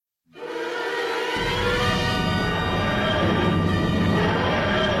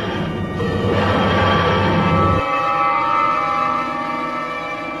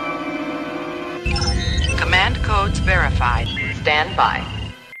stand by.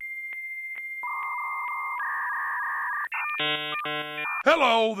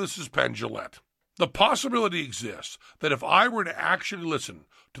 Hello, this is Penn Jillette. The possibility exists that if I were to actually listen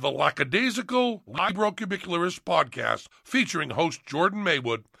to the lackadaisical Librocubicularist podcast featuring host Jordan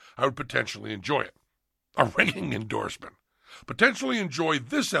Maywood, I would potentially enjoy it. A ringing endorsement. Potentially enjoy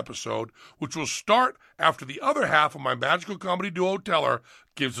this episode, which will start after the other half of my magical comedy duo Teller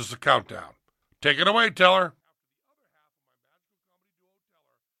gives us a countdown. Take it away, Teller.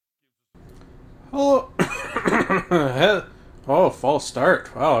 Hello. Oh, false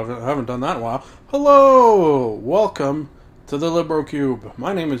start. Wow, I haven't done that in a while. Hello! Welcome to the LibroCube.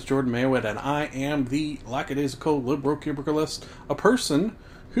 My name is Jordan Maywood, and I am the lackadaisical Librocubicalist, a person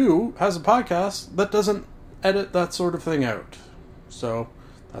who has a podcast that doesn't edit that sort of thing out. So,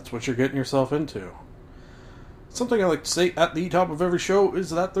 that's what you're getting yourself into. Something I like to say at the top of every show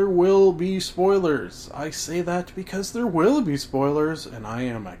is that there will be spoilers. I say that because there will be spoilers, and I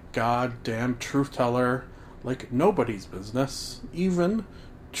am a goddamn truth teller like nobody's business. Even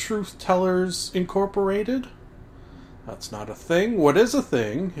Truth Tellers Incorporated. That's not a thing. What is a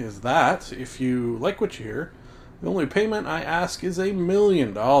thing is that, if you like what you hear, the only payment I ask is $1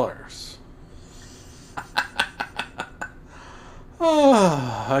 million.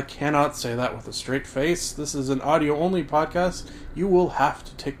 I cannot say that with a straight face. This is an audio-only podcast. You will have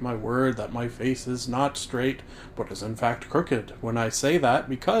to take my word that my face is not straight, but is in fact crooked when I say that,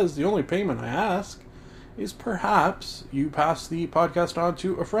 because the only payment I ask is perhaps you pass the podcast on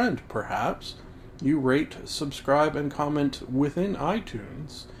to a friend. Perhaps you rate, subscribe, and comment within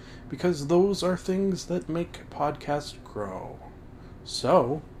iTunes, because those are things that make podcasts grow.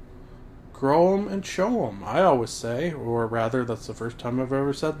 So, grow them and show them, I always say, or rather, that's the first time I've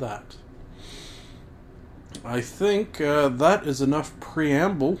ever said that. I think that is enough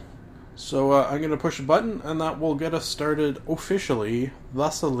preamble, so I'm going to push a button, and that will get us started officially,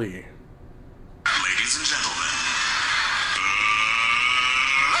 thusly. Ladies and gentlemen,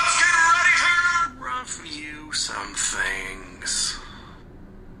 let's get ready to review some things.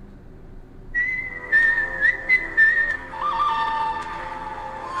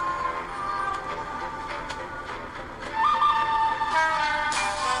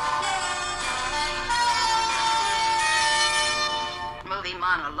 Movie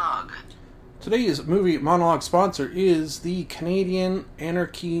Monologue. Today's movie monologue sponsor is the Canadian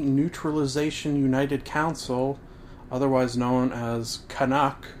Anarchy Neutralization United Council, otherwise known as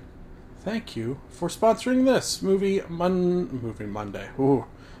CANUC. Thank you for sponsoring this Movie Monday. Ooh,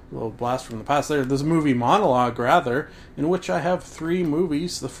 a little blast from the past there. This movie monologue, rather, in which I have 3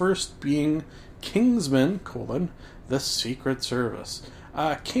 movies. The first being Kingsman, The Secret Service.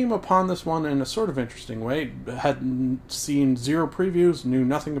 Came upon this one in a sort of interesting way. Had seen 0 previews, knew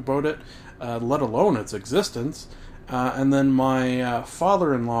nothing about it, let alone its existence. And then my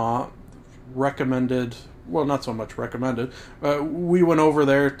father-in-law recommended, well, not so much recommended, we went over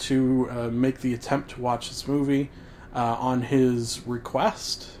there to make the attempt to watch this movie on his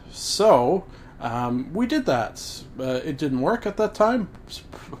request. So, we did that. It didn't work at that time,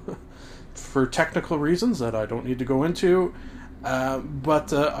 for technical reasons that I don't need to go into.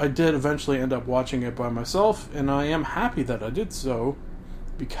 But I did eventually end up watching it by myself, and I am happy that I did so,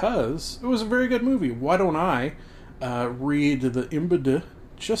 because it was a very good movie. Why don't I read the IMDb,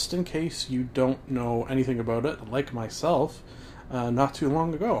 just in case you don't know anything about it, like myself, not too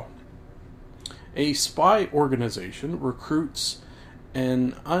long ago. A spy organization recruits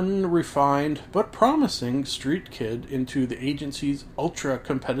an unrefined but promising street kid into the agency's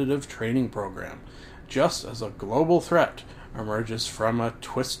ultra-competitive training program, just as a global threat emerges from a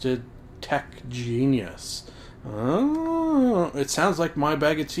twisted tech genius. Oh, it sounds like my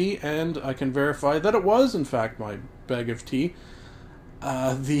bag of tea, and I can verify that it was, in fact, my bag of tea.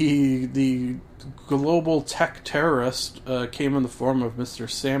 The global tech terrorist came in the form of Mr.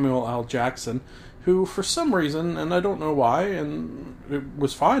 Samuel L. Jackson, who, for some reason, and I don't know why, and it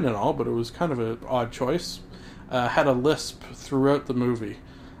was fine and all, but it was kind of an odd choice, had a lisp throughout the movie.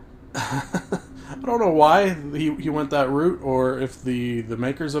 I don't know why he went that route, or if the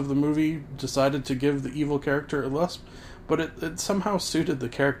makers of the movie decided to give the evil character a lisp, but it somehow suited the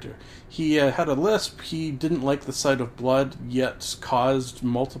character. He had a lisp, he didn't like the sight of blood, yet caused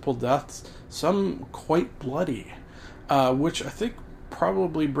multiple deaths, some quite bloody, which I think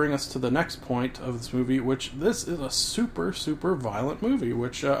probably bring us to the next point of this movie, which this is a super, super violent movie,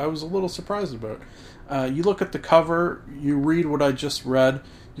 which I was a little surprised about. You look at the cover, you read what I just read,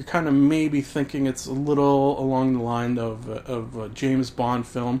 you're kind of maybe thinking it's a little along the line of a James Bond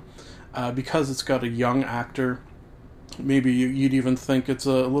film, because it's got a young actor. Maybe you'd even think it's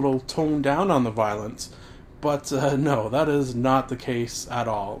a little toned down on the violence. But no, that is not the case at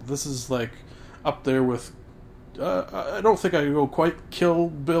all. This is like up there with, I don't think I go quite Kill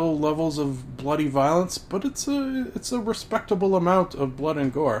Bill levels of bloody violence, but it's a respectable amount of blood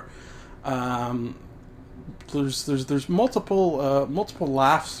and gore. There's multiple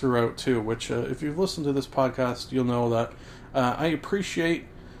laughs throughout too, which if you've listened to this podcast, you'll know that I appreciate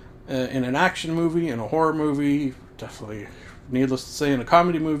in an action movie, in a horror movie, definitely, needless to say, in a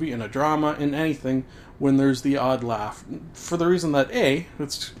comedy movie, in a drama, in anything, when there's the odd laugh. For the reason that, A,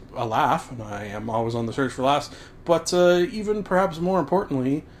 it's a laugh, and I am always on the search for laughs, but even perhaps more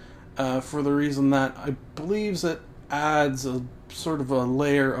importantly, for the reason that I believe it adds a sort of a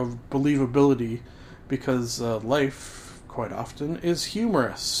layer of believability, because life, quite often, is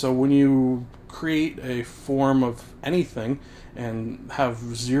humorous. So when you create a form of anything and have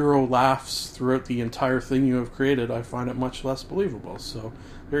zero laughs throughout the entire thing you have created, I find it much less believable. So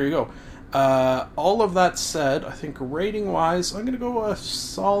there you go. All of that said, I think rating-wise, I'm going to go a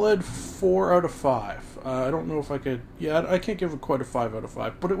solid 4 out of 5. I don't know if I could... Yeah, I can't give it quite a 5 out of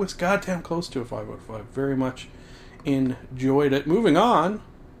 5, but it was goddamn close to a 5 out of 5. Very much enjoyed it. Moving on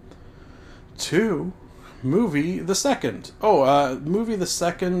to Movie the Second. Movie the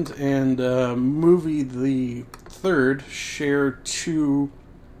Second and Movie the Third share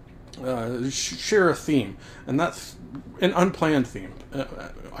a theme, and that's an unplanned theme.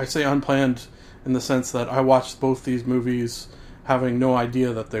 I say unplanned in the sense that I watched both these movies having no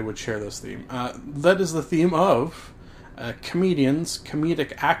idea that they would share this theme. That is the theme of comedians,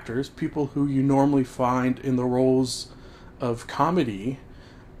 comedic actors, people who you normally find in the roles of comedy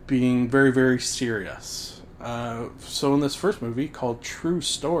being very, very serious. So in this first movie, called True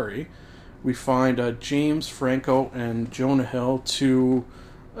Story, we find James Franco and Jonah Hill, two,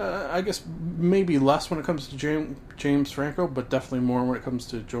 I guess maybe less when it comes to James Franco, but definitely more when it comes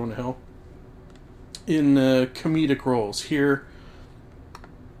to Jonah Hill, in comedic roles. Here,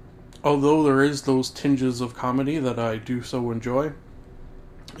 although there is those tinges of comedy that I do so enjoy,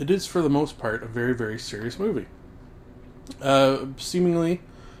 it is for the most part a very, very serious movie. Seemingly,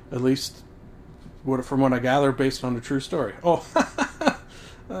 at least from what I gather, based on a true story.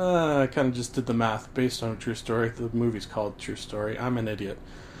 I kind of just did the math. Based on a true story. The movie's called True Story. I'm an idiot.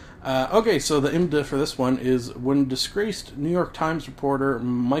 Okay, so the IMDb for this one is: when disgraced New York Times reporter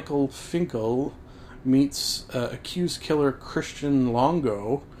Michael Finkel meets accused killer Christian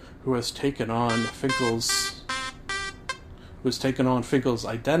Longo, who has taken on Finkel's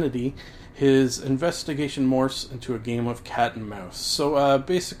identity, his investigation morphs into a game of cat and mouse. So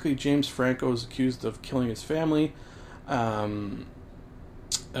basically, James Franco is accused of killing his family.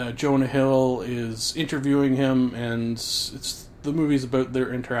 Jonah Hill is interviewing him, and the movie's about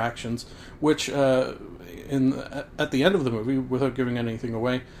their interactions, which at the end of the movie, without giving anything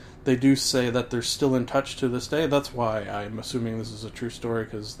away, they do say that they're still in touch to this day. That's why I'm assuming this is a true story,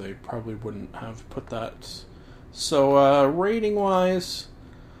 because they probably wouldn't have put that. So rating-wise,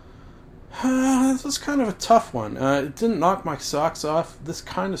 this is kind of a tough one. It didn't knock my socks off. This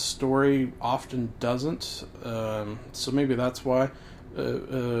kind of story often doesn't, so maybe that's why.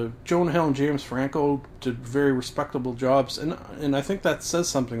 Jonah Hill and James Franco did very respectable jobs, and I think that says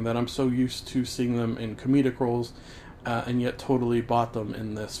something, that I'm so used to seeing them in comedic roles, and yet totally bought them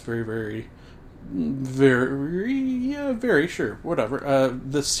in this very sure, whatever,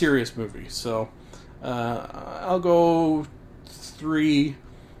 this serious movie. So I'll go 3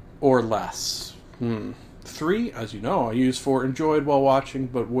 or less. 3, as you know, I use for enjoyed while watching,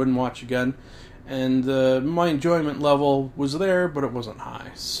 but wouldn't watch again. And my enjoyment level was there, but it wasn't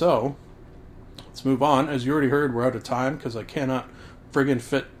high. So, let's move on. As you already heard, we're out of time, because I cannot friggin'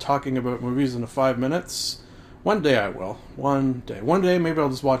 fit talking about movies into 5 minutes. One day I will. One day maybe I'll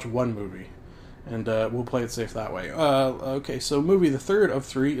just watch one movie, and we'll play it safe that way. Okay, so movie the third of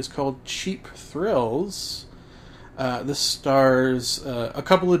 3 is called Cheap Thrills. This stars a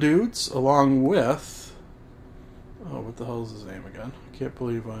couple of dudes, along with... what the hell is his name again? I can't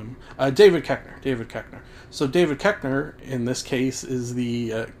believe I'm... David Koechner. So David Koechner, in this case, is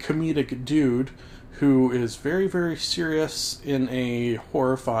the comedic dude who is very, very serious in a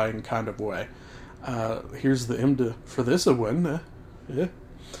horrifying kind of way. Here's the IMDb for this one.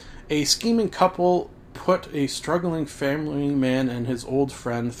 A scheming couple put a struggling family man and his old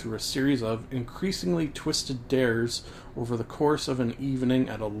friend through a series of increasingly twisted dares over the course of an evening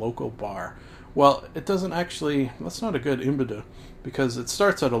at a local bar. Well, it doesn't actually... That's not a good IMDb, because it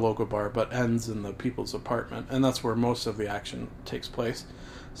starts at a local bar but ends in the people's apartment, and that's where most of the action takes place.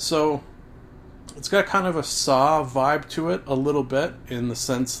 So, it's got kind of a Saw vibe to it, a little bit, in the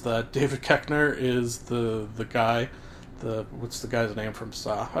sense that David Koechner is the guy what's the guy's name from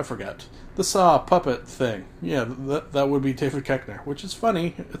Saw? I forget. The Saw puppet thing. Yeah, that would be David Koechner, which is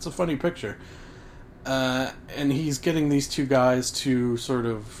funny. It's a funny picture. And he's getting these two guys to sort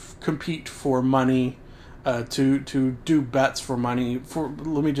of compete for money, to do bets for money.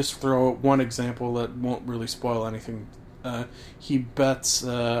 Let me just throw one example that won't really spoil anything. He bets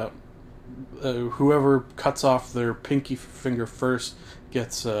whoever cuts off their pinky finger first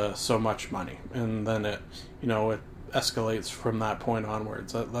gets so much money, and then it escalates from that point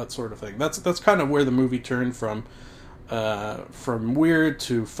onwards. That sort of thing. That's kind of where the movie turned from weird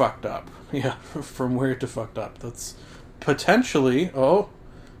to fucked up. Yeah, from weird to fucked up. That's potentially,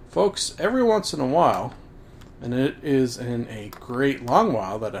 folks, every once in a while, and it is in a great long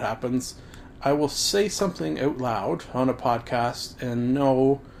while that it happens, I will say something out loud on a podcast and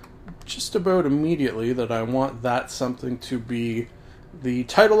know just about immediately that I want that something to be the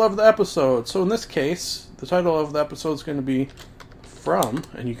title of the episode. So in this case, the title of the episode is going to be from,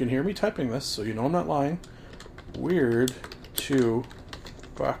 and you can hear me typing this, so you know I'm not lying, Weird to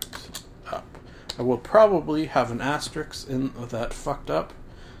Fucked Up. I will probably have an asterisk in that fucked up,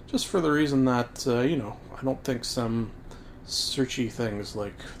 just for the reason that, I don't think some searchy things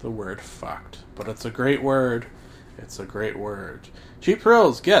like the word fucked. But it's a great word. It's a great word. Cheap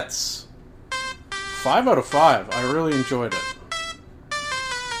Thrills gets 5 out of 5. I really enjoyed it.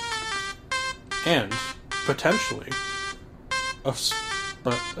 And, potentially, a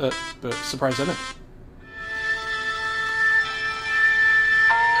surprise ending.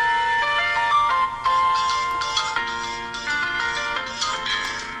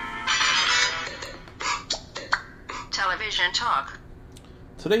 Television Talk.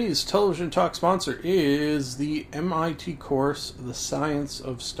 Today's television talk sponsor is the MIT course, The Science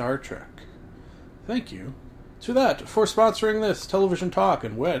of Star Trek. Thank you to that for sponsoring this television talk,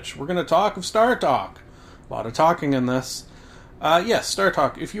 in which we're going to talk of Star Talk. A lot of talking in this. Yes, Star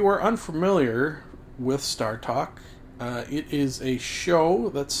Talk. If you are unfamiliar with Star Talk, it is a show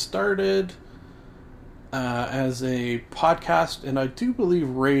that started as a podcast and I do believe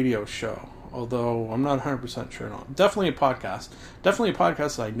radio show. Although I'm not 100% sure. No. Definitely a podcast. Definitely a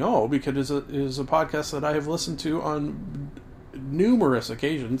podcast that I know, because it is a podcast that I have listened to on numerous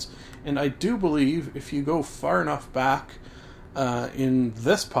occasions. And I do believe if you go far enough back in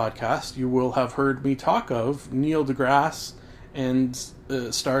this podcast, you will have heard me talk of Neil deGrasse and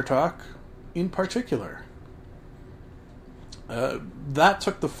Star Talk in particular. That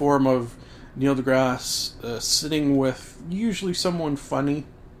took the form of Neil deGrasse sitting with usually someone funny,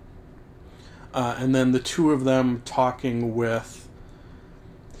 and then the two of them talking with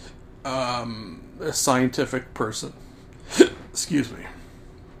a scientific person. Excuse me.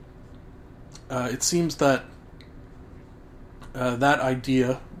 It seems that that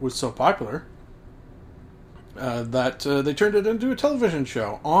idea was so popular that they turned it into a television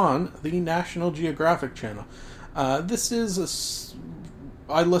show on the National Geographic Channel. I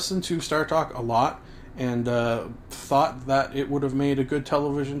listened to Star Talk a lot, and thought that it would have made a good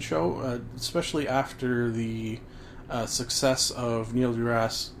television show, especially after the success of Neil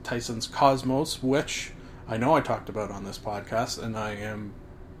deGrasse Tyson's Cosmos, which I know I talked about on this podcast, and I'm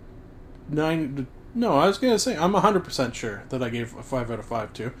 100% sure that I gave a 5 out of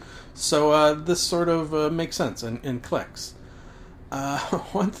 5 to. So this sort of makes sense and clicks.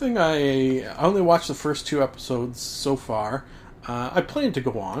 One thing, I only watched the first 2 episodes so far. I plan to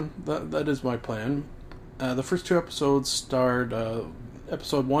go on. That is my plan. The first 2 episodes starred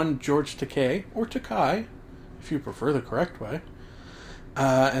episode 1, George Takei, or Takai, if you prefer the correct way.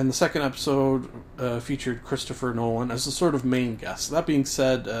 And the second episode featured Christopher Nolan as the sort of main guest. That being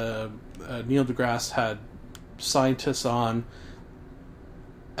said, Neil deGrasse had scientists on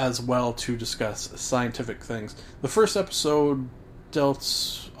as well to discuss scientific things. The first episode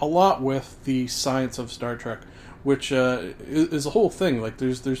dealt a lot with the science of Star Trek, which is a whole thing. Like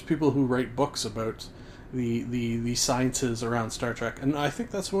there's people who write books about the sciences around Star Trek, and I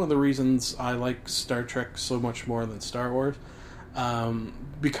think that's one of the reasons I like Star Trek so much more than Star Wars,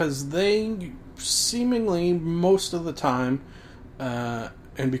 because they seemingly most of the time,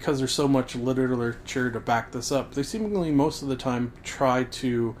 and because there's so much literature to back this up, they seemingly most of the time try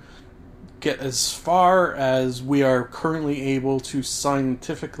to get as far as we are currently able to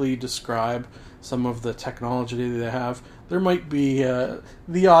scientifically describe some of the technology they have. There might be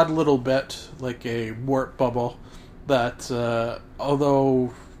the odd little bit, like a warp bubble, that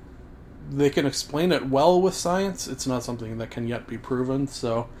although they can explain it well with science, it's not something that can yet be proven.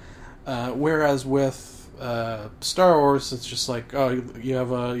 So, whereas with Star Wars, it's just like, oh, you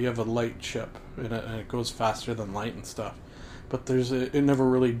have a light ship and it goes faster than light and stuff. But it never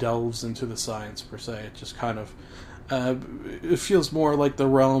really delves into the science per se. It just kind of it feels more like the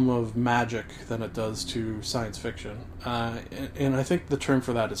realm of magic than it does to science fiction. And I think the term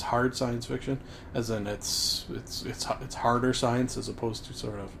for that is hard science fiction, as in it's harder science as opposed to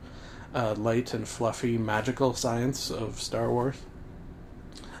sort of light and fluffy magical science of Star Wars.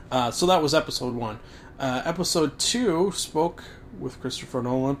 So that was episode 1. Episode 2 spoke with Christopher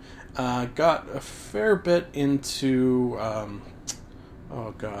Nolan. Got a fair bit into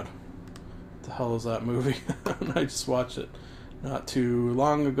oh god, what the hell is that movie? I just watched it not too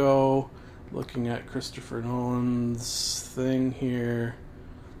long ago. Looking at Christopher Nolan's thing here.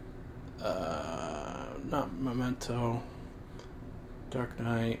 Not Memento. Dark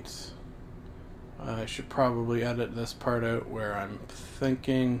Knight. I should probably edit this part out where I'm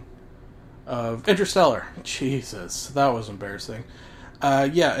thinking of Interstellar. Jesus, that was embarrassing.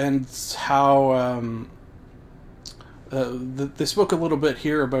 Yeah, and how they spoke a little bit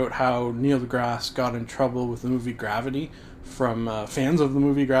here about how Neil deGrasse got in trouble with the movie Gravity from fans of the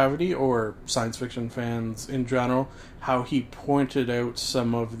movie Gravity, or science fiction fans in general, how he pointed out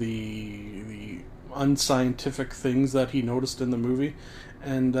some of the unscientific things that he noticed in the movie.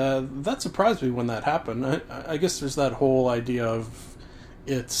 And that surprised me when that happened. I guess there's that whole idea of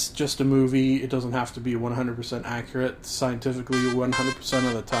it's just a movie, it doesn't have to be 100% accurate scientifically 100%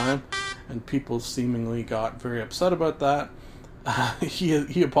 of the time, and people seemingly got very upset about that.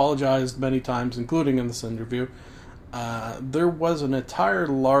 He apologized many times, including in this interview. There was an entire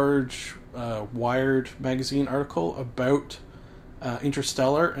large Wired magazine article about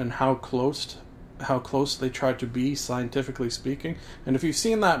Interstellar and how close they tried to be, scientifically speaking. And if you've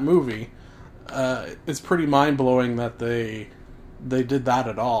seen that movie, it's pretty mind-blowing that they did that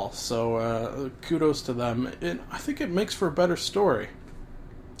at all. So kudos to them. I think it makes for a better story.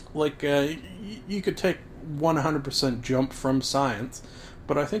 Like, you could take 100% jump from science,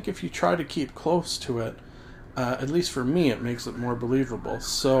 but I think if you try to keep close to it, at least for me, it makes it more believable.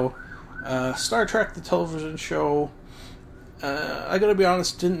 So, Star Trek, the television show, I gotta be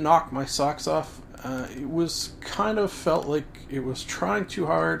honest, didn't knock my socks off. It was kind of felt like it was trying too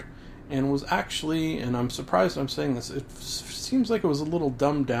hard, and was actually, and I'm surprised I'm saying this, it seems like it was a little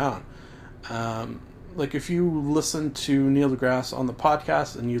dumbed down. Like, if you listen to Neil deGrasse on the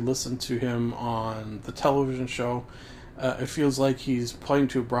podcast and you listen to him on the television show, it feels like he's playing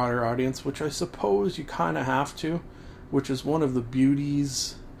to a broader audience, which I suppose you kind of have to, which is one of the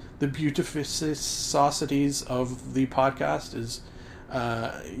beauties, the beautificities of the podcast, is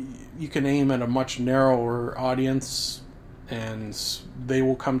you can aim at a much narrower audience and they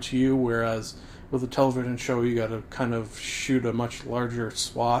will come to you, whereas with a television show you gotta kind of shoot a much larger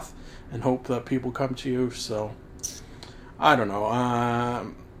swath and hope that people come to you. So I don't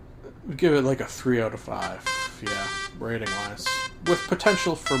know, give it like a 3 out of 5, yeah, rating wise, with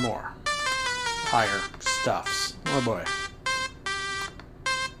potential for more higher stuffs. Oh boy.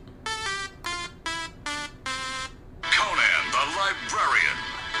 Conan the Librarian.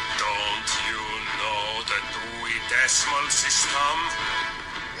 Don't you know the Dewey Decimal System?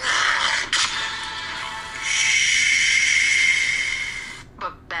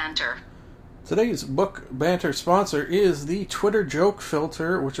 Book Banter. Today's Book Banter sponsor is the Twitter joke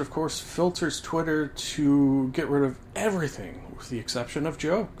filter, which of course filters Twitter to get rid of everything with the exception of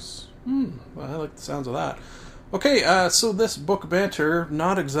jokes. I like the sounds of that. Okay, so this Book Banter,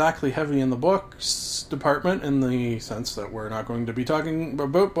 not exactly heavy in the books department, in the sense that we're not going to be talking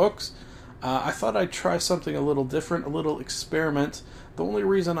about books. I thought I'd try something a little different, a little experiment. The only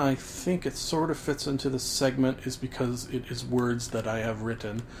reason I think it sort of fits into this segment is because it is words that I have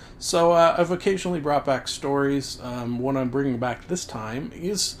written. So I've occasionally brought back stories. What I'm bringing back this time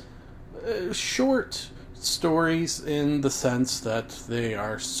is short stories, in the sense that they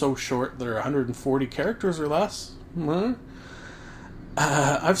are so short they're 140 characters or less.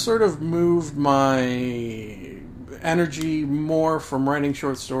 I've sort of moved my energy more from writing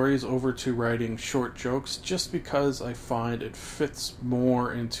short stories over to writing short jokes, just because I find it fits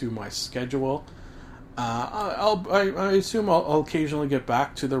more into my schedule. I assume I'll occasionally get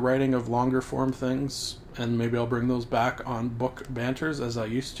back to the writing of longer form things, and maybe I'll bring those back on Book Banters as I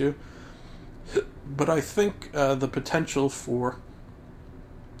used to. But I think the potential for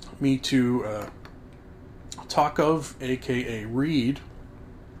me to talk of, aka read,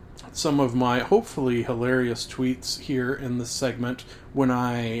 some of my hopefully hilarious tweets here in this segment when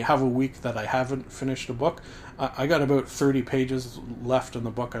I have a week that I haven't finished a book. I got about 30 pages left in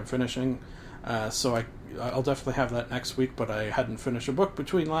the book I'm finishing, so I'll definitely have that next week, but I hadn't finished a book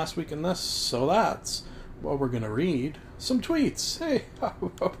between last week and this, so that's what we're going to read. Some tweets. Hey, how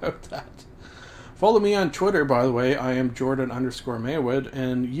about that? Follow me on Twitter, by the way. I am Jordan_Maywood,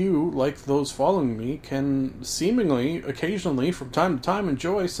 and you, like those following me, can seemingly, occasionally, from time to time,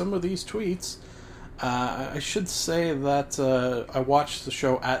 enjoy some of these tweets. I should say that I watch the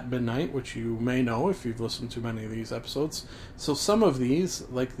show at midnight, which you may know if you've listened to many of these episodes. So some of these,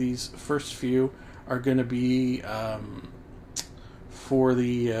 like these first few, are going to be for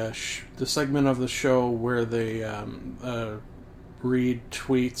the segment of the show where they read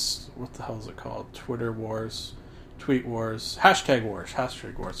tweets. What the hell is it called? Twitter Wars, Tweet Wars, Hashtag Wars.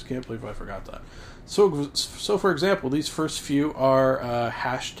 Can't believe I forgot that. So for example, these first few are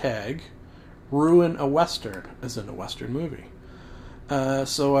hashtag Ruin a Western, as in a Western movie.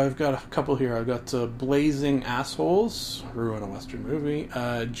 So I've got a couple here. I've got Blazing Assholes, Ruin a Western movie.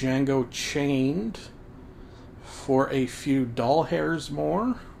 Django Chained, For a Few Doll Hairs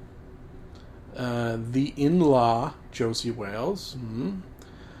More. The In-Law, Josie Wales.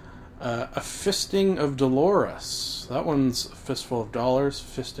 A Fisting of Dolores. That one's a fistful of dollars.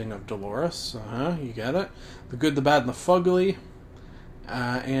 Fisting of Dolores. You get it. The Good, the Bad, and the Fugly.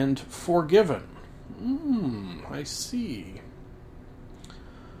 And Forgiven. I see.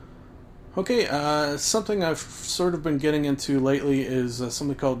 Okay, something I've sort of been getting into lately is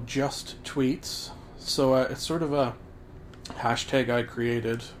something called Just Tweets. So it's sort of a hashtag I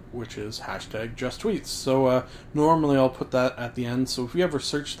created, which is hashtag Just Tweets. So normally I'll put that at the end. So if you ever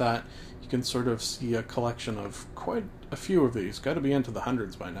search that, you can sort of see a collection of quite a few of these. Got to be into the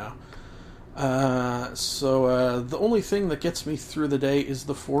hundreds by now. So the only thing that gets me through the day is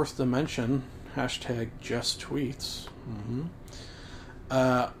the fourth dimension. Hashtag Just Tweets.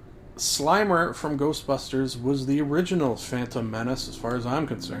 Slimer from Ghostbusters was the original Phantom Menace, as far as I'm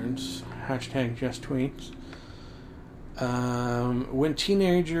concerned. Hashtag Just Tweets. When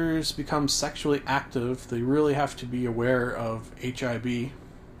teenagers become sexually active, they really have to be aware of HIB,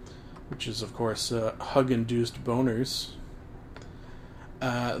 which is, of course, hug-induced boners.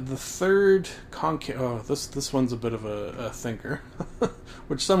 The third this one's a bit of a thinker,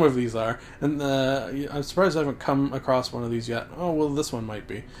 which some of these are, and I'm surprised I haven't come across one of these yet. Oh, well, this one might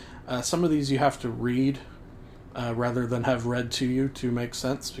be. Some of these you have to read rather than have read to you to make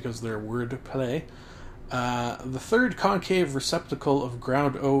sense, because they're word play. The third concave receptacle of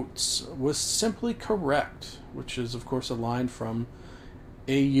ground oats was simply correct, which is, of course, a line from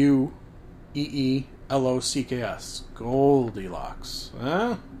AUEELOCKS. Goldilocks.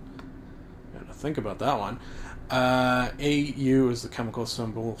 Gotta think about that one. AU is the chemical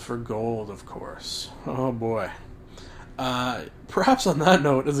symbol for gold, of course. Oh boy. Perhaps on that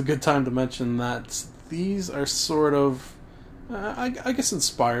note is a good time to mention that these are sort of, I guess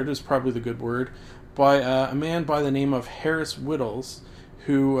inspired is probably the good word, by a man by the name of Harris Whittles,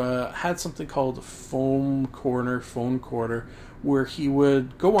 who had something called Phone Quarter, where he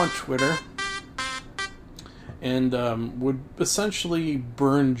would go on Twitter and would essentially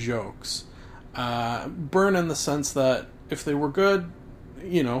burn jokes. Burn in the sense that if they were good,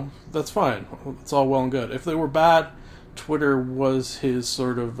 that's fine. It's all well and good. If they were bad, Twitter was his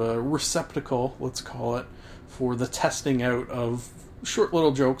sort of receptacle, let's call it, for the testing out of short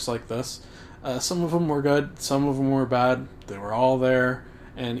little jokes like this. Some of them were good, some of them were bad. They were all there,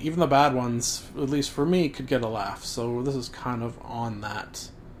 and even the bad ones, at least for me, could get a laugh. So this is kind of on that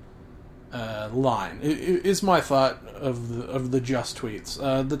line. It is my thought of the Just Tweets.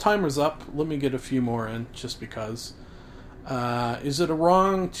 The timer's up. Let me get a few more in, just because. Is it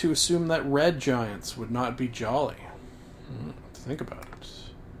wrong to assume that red giants would not be jolly? Think about it.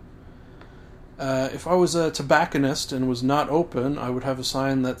 If I was a tobacconist and was not open, I would have a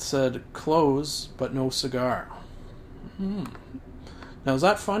sign that said, "Close, but no cigar." Now, is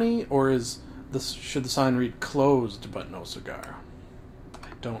that funny, or should the sign read, "Closed, but no cigar"? I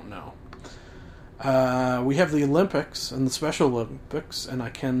don't know. We have the Olympics and the Special Olympics, and I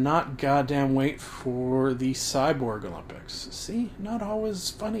cannot goddamn wait for the Cyborg Olympics. See? Not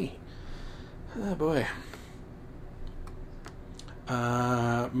always funny. Oh, boy.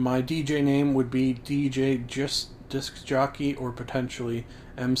 My DJ name would be DJ Disc Jockey, or potentially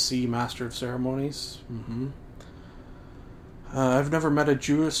MC Master of Ceremonies. I've never met a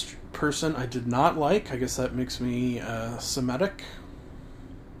Jewish person I did not like. I guess that makes me Semitic.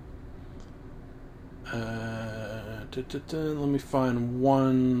 Let me find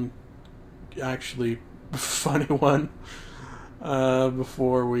one actually funny one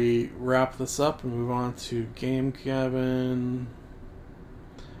before we wrap this up and move on to Game Gabbin.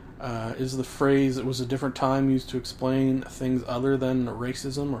 Is the phrase "it was a different time" used to explain things other than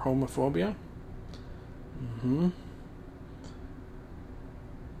racism or homophobia?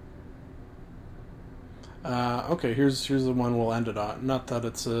 Okay, here's the one we'll end it on. Not that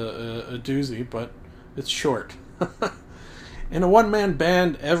it's a doozy, but it's short. In a one-man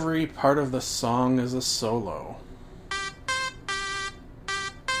band, every part of the song is a solo.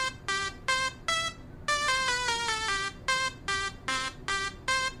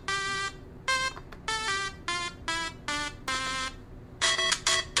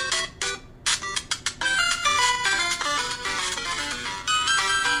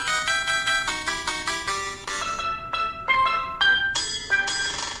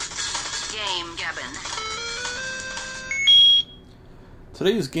 Game Gabbin.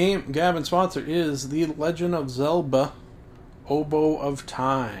 Today's Game Gabbin sponsor is The Legend of Zelda Oboe of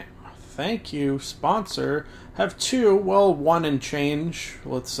Time. Thank you, sponsor. Have two, well, one and change,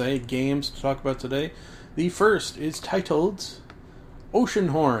 let's say, games to talk about today. The first is titled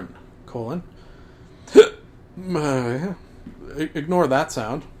Oceanhorn, colon. Ignore that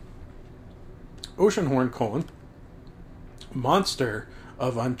sound. Oceanhorn, colon. Monster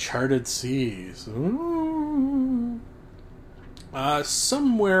of Uncharted Seas. Ooh.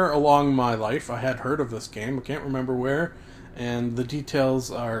 Somewhere along my life, I had heard of this game. I can't remember where, and the details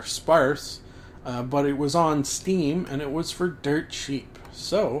are sparse. But it was on Steam, and it was for dirt cheap.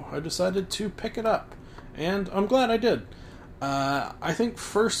 So I decided to pick it up, and I'm glad I did. I think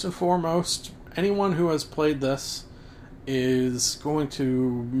first and foremost, anyone who has played this is going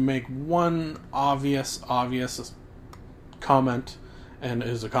to make one obvious comment, and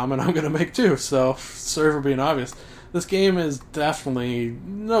is a comment I'm going to make too, so sorry for being obvious. This game is definitely,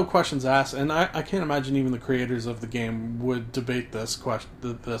 no questions asked, and I can't imagine even the creators of the game would debate this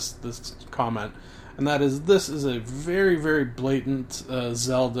comment, and that is, this is a very, very blatant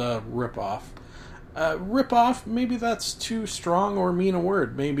Zelda ripoff. Ripoff, maybe that's too strong or mean a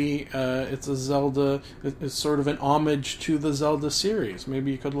word. Maybe it's a Zelda, it's sort of an homage to the Zelda series.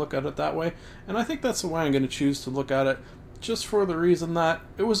 Maybe you could look at it that way, and I think that's the way I'm going to choose to look at it, just for the reason that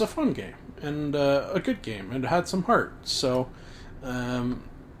it was a fun game, and a good game, and it had some heart. So, I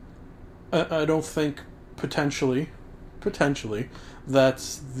don't think, potentially,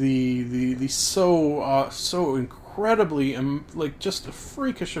 that the so incredibly, like, just a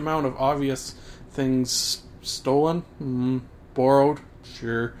freakish amount of obvious things stolen, borrowed,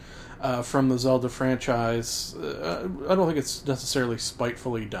 sure, from the Zelda franchise, I don't think it's necessarily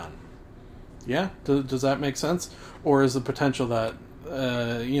spitefully done. Yeah? Does that make sense? Or is the potential that,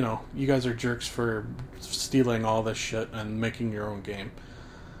 you guys are jerks for stealing all this shit and making your own game?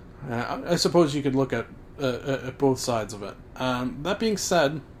 I suppose you could look at both sides of it. That being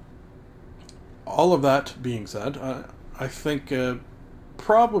said, all of that being said, I think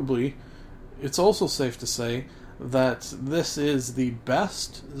probably it's also safe to say that this is the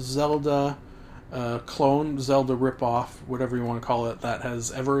best Zelda clone, Zelda ripoff, whatever you want to call it, that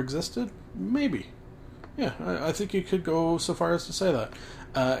has ever existed. Maybe. Yeah, I think you could go so far as to say that.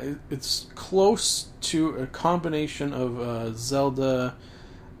 It's close to a combination of Zelda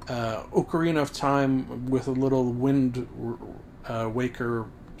Ocarina of Time with a little Wind Waker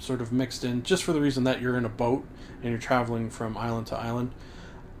sort of mixed in, just for the reason that you're in a boat and you're traveling from island to island.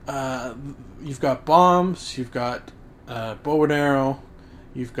 You've got bombs, you've got bow and arrow,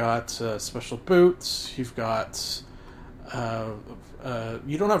 you've got special boots, you've got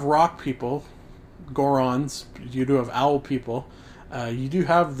you don't have rock people, Gorons, you do have owl people, you do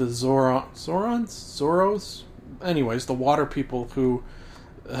have the Zoros? Anyways, the water people who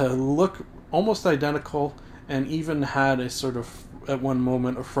look almost identical, and even had a sort of, at one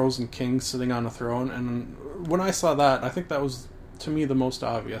moment, a frozen king sitting on a throne, and when I saw that, I think that was, to me, the most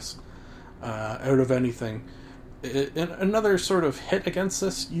obvious out of anything. Another sort of hit against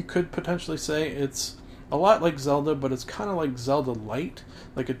this, you could potentially say it's a lot like Zelda, but it's kind of like Zelda light.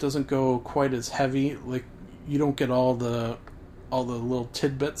 Like, it doesn't go quite as heavy. Like, you don't get all the little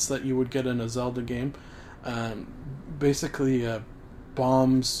tidbits that you would get in a Zelda game. Basically,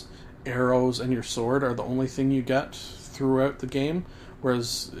 bombs, arrows, and your sword are the only thing you get throughout the game.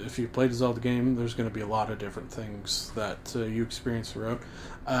 Whereas if you played a Zelda game, there's going to be a lot of different things that you experience throughout.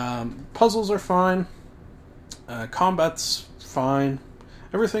 Puzzles are fine. Combat's fine.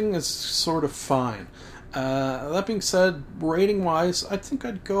 Everything is sort of fine. That being said, rating-wise, I think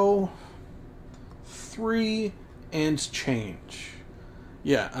I'd go 3 and change.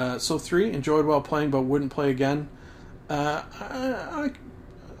 Yeah, so 3, enjoyed while playing but wouldn't play again. I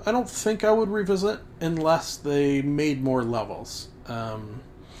don't think I would revisit unless they made more levels.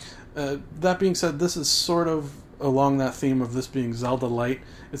 That being said, this is sort of along that theme of this being Zelda light.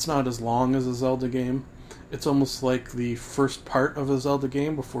 It's not as long as a Zelda game. It's almost like the first part of a Zelda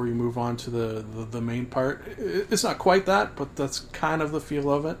game before you move on to the main part. It's not quite that, but that's kind of the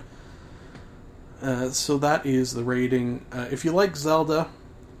feel of it. So that is the rating. If you like Zelda,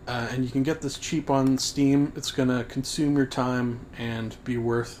 and you can get this cheap on Steam, it's going to consume your time and be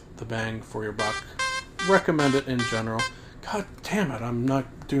worth the bang for your buck. Recommend it in general. God damn it, I'm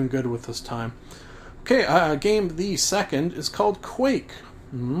not doing good with this time. Okay, game the second is called Quake.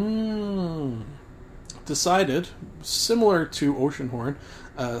 Decided, similar to Oceanhorn,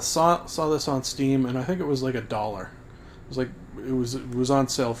 saw this on Steam, and I think it was like $1. It was on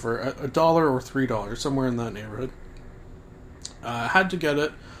sale for $1 or $3, somewhere in that neighborhood. Had to get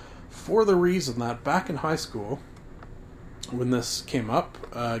it for the reason that back in high school, when this came out.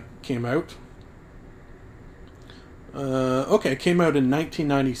 It came out in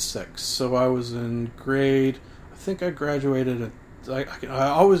 1996, so I was in grade. I think I graduated. I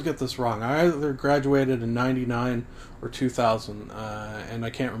always get this wrong. I either graduated in 99 or 2000, and I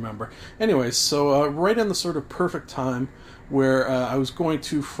can't remember. Anyways, so right in the sort of perfect time where I was going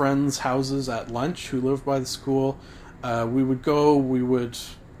to friends' houses at lunch who lived by the school. We would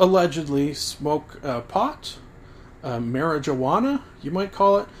allegedly smoke pot, marijuana, you might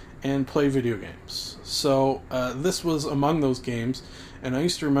call it, and play video games. So this was among those games, and I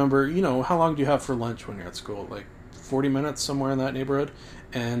used to remember, how long do you have for lunch when you're at school? Like 40 minutes, somewhere in that neighborhood.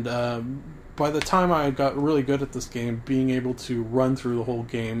 And by the time I got really good at this game, being able to run through the whole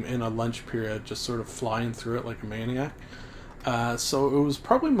game in a lunch period, just sort of flying through it like a maniac. So it was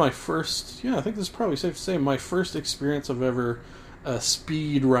probably my first, I think this is probably safe to say, my first experience of ever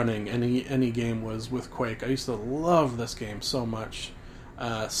speed running any game was with Quake. I used to love this game so much.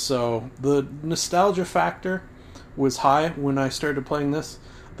 So the nostalgia factor was high when I started playing this.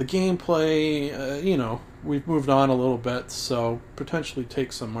 The gameplay, we've moved on a little bit, so potentially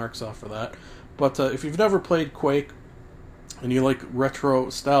take some marks off of that. But if you've never played Quake and you like retro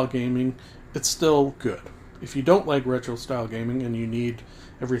style gaming, it's still good. If you don't like retro style gaming and you need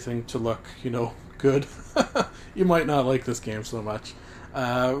everything to look, good, you might not like this game so much.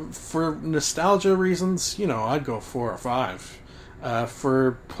 For nostalgia reasons, I'd go 4 or 5.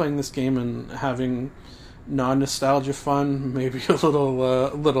 For playing this game and having non-nostalgia fun, maybe a little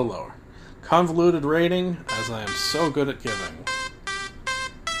lower. Convoluted rating, as I am so good at giving.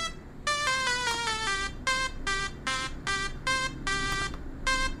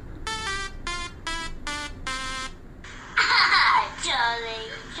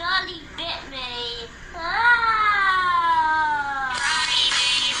 Jolly bit me.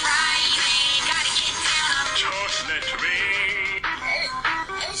 Friday, gotta get down. Just let me.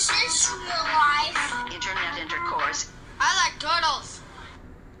 Is this real life? Internet Intercourse. I like turtles.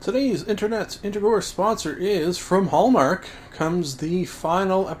 Today's Internet Intercourse sponsor is from Hallmark. Comes the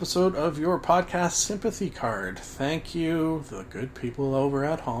final episode of your podcast sympathy card. Thank you, the good people over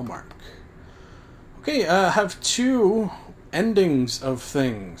at Hallmark. Okay, I have 2 endings of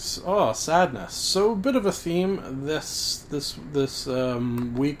things. Oh, sadness. So a bit of a theme this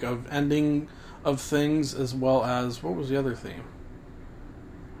week of ending of things, as well as, what was the other theme?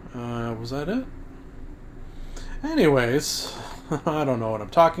 Was that it? Anyways, I don't know what I'm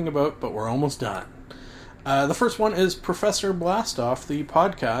talking about, but we're almost done. The first one is Professor Blastoff, the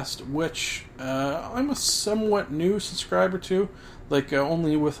podcast, which I'm a somewhat new subscriber to,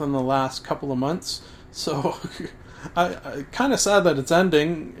 only within the last couple of months. So I kind of sad that it's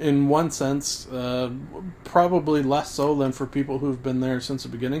ending in one sense, probably less so than for people who've been there since the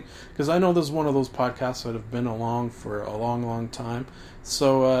beginning, because I know this is one of those podcasts that have been along for a long, long time.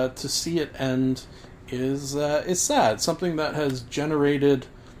 So to see it end is sad. Something that has generated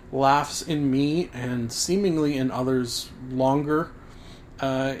laughs in me and seemingly in others longer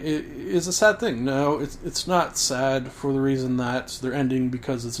is a sad thing. No, it's not sad for the reason that they're ending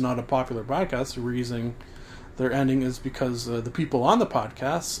because it's not a popular podcast. The reason they're ending is because the people on the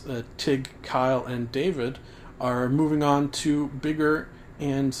podcast, Tig, Kyle, and David, are moving on to bigger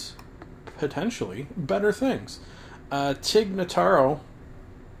and potentially better things. Tig Notaro,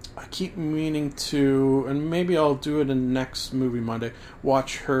 I keep meaning to, and maybe I'll do it in next Movie Monday,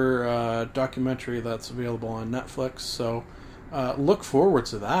 watch her documentary that's available on Netflix, so look forward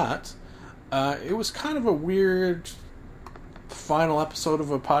to that. It was kind of a weird final episode of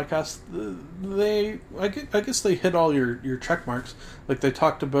a podcast. I guess they hit all your check marks. They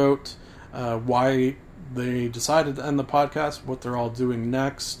talked about why they decided to end the podcast, what they're all doing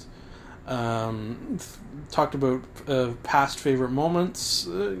next. Talked about past favorite moments.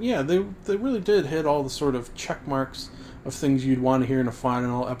 They really did hit all the sort of check marks of things you'd want to hear in a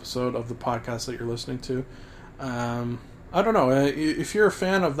final episode of the podcast that you're listening to. I don't know, if you're a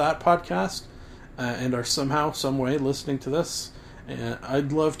fan of that podcast and are somehow, some way listening to this, And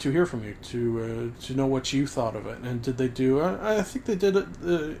I'd love to hear from you to know what you thought of it. And did they do? I think they did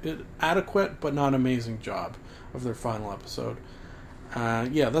an adequate but not amazing job of their final episode.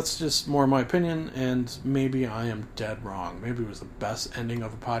 That's just more my opinion, and maybe I am dead wrong. Maybe it was the best ending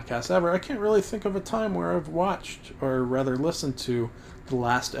of a podcast ever. I can't really think of a time where I've watched, or rather listened to, the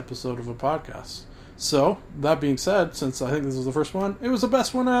last episode of a podcast. So, that being said, since I think this was the first one, it was the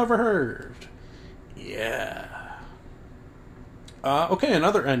best one I ever heard. Yeah. Okay,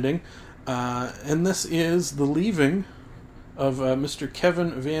 another ending, and this is the leaving of Mr.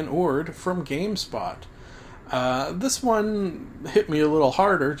 Kevin VanOrd from GameSpot. This one hit me a little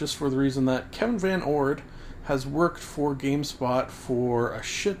harder just for the reason that Kevin VanOrd has worked for GameSpot for a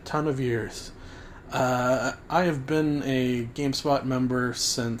shit ton of years. I have been a GameSpot member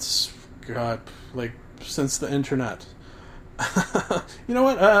since the internet. You know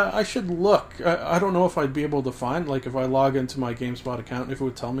what? I should look. I don't know if I'd be able to find, if I log into my GameSpot account, if it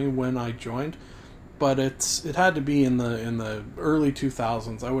would tell me when I joined. But it had to be in the early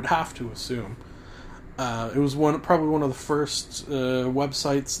 2000s. I would have to assume. It was probably one of the first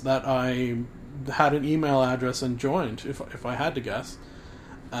websites that I had an email address and joined, if I had to guess.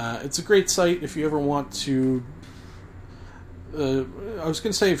 It's a great site if you ever want to... I was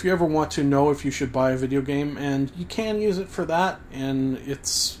going to say if you ever want to know if you should buy a video game, and you can use it for that, and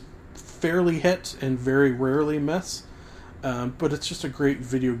it's fairly hit and very rarely miss. But it's just a great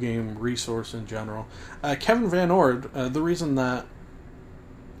video game resource in general. Kevin VanOrd, the reason that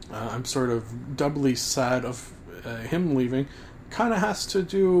I'm sort of doubly sad of him leaving kind of has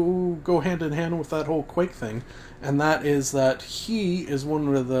to go hand in hand with that whole Quake thing, and that is that he is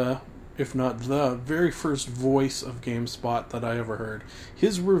one of the, if not the very first voice of GameSpot that I ever heard.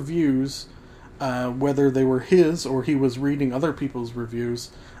 His reviews, whether they were his or he was reading other people's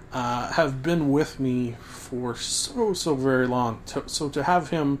reviews, have been with me for so very long. So to have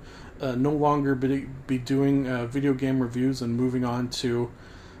him no longer be doing video game reviews and moving on to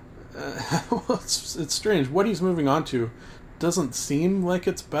it's strange. What he's moving on to doesn't seem like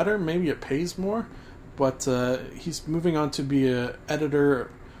it's better. Maybe it pays more, but he's moving on to be a editor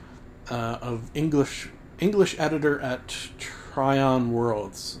of English editor at Tryon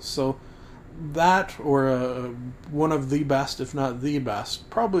Worlds. So that, or one of the best, if not the best,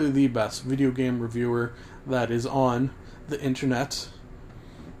 probably the best video game reviewer that is on the internet.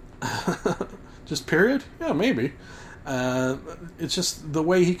 Just period? Yeah, maybe. It's just the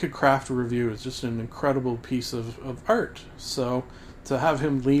way he could craft a review is just an incredible piece of art. So to have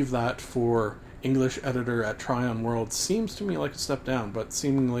him leave that for English editor at Tryon World seems to me like a step down, but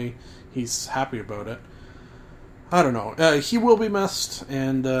seemingly he's happy about it. I don't know. He will be missed,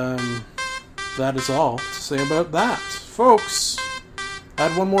 and that is all to say about that. Folks, I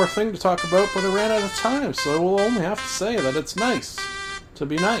had one more thing to talk about, but I ran out of time, so I will only have to say that it's nice to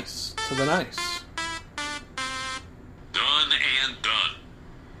be nice to the nice. Done and done.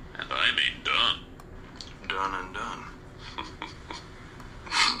 And I mean done. Done and done.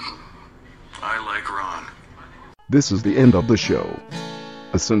 I like Ron. This is the end of the show.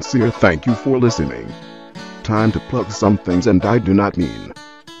 A sincere thank you for listening. Time to plug some things, and I do not mean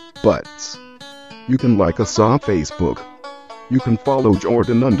butts. You can like us on Facebook. You can follow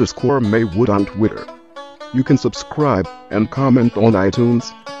Jordan_Maywood on Twitter. You can subscribe and comment on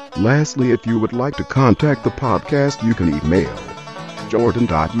iTunes. Lastly, if you would like to contact the podcast, you can email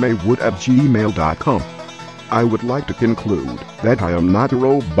jordan.maywood@gmail.com. I would like to conclude that I am not a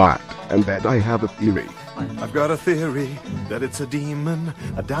robot and that I have a theory. I've got a theory that it's a demon,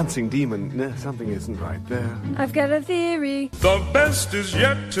 a dancing demon. Nah, something isn't right there. I've got a theory. The best is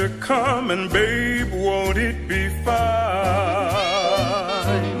yet to come, and babe, won't it be fine?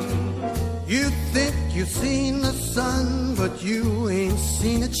 You think you've seen the sun, but you ain't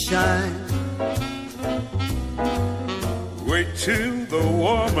seen it shine. Wait till the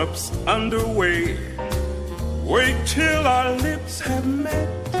warm-up's underway. Wait till our lips have met.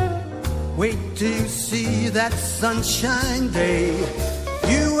 Wait till you see that sunshine day.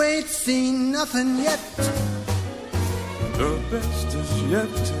 You ain't seen nothing yet. The best is yet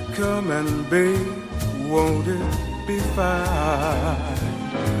to come, and babe, won't it be fine?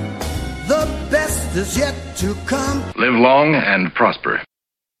 The best is yet to come. Live long and prosper.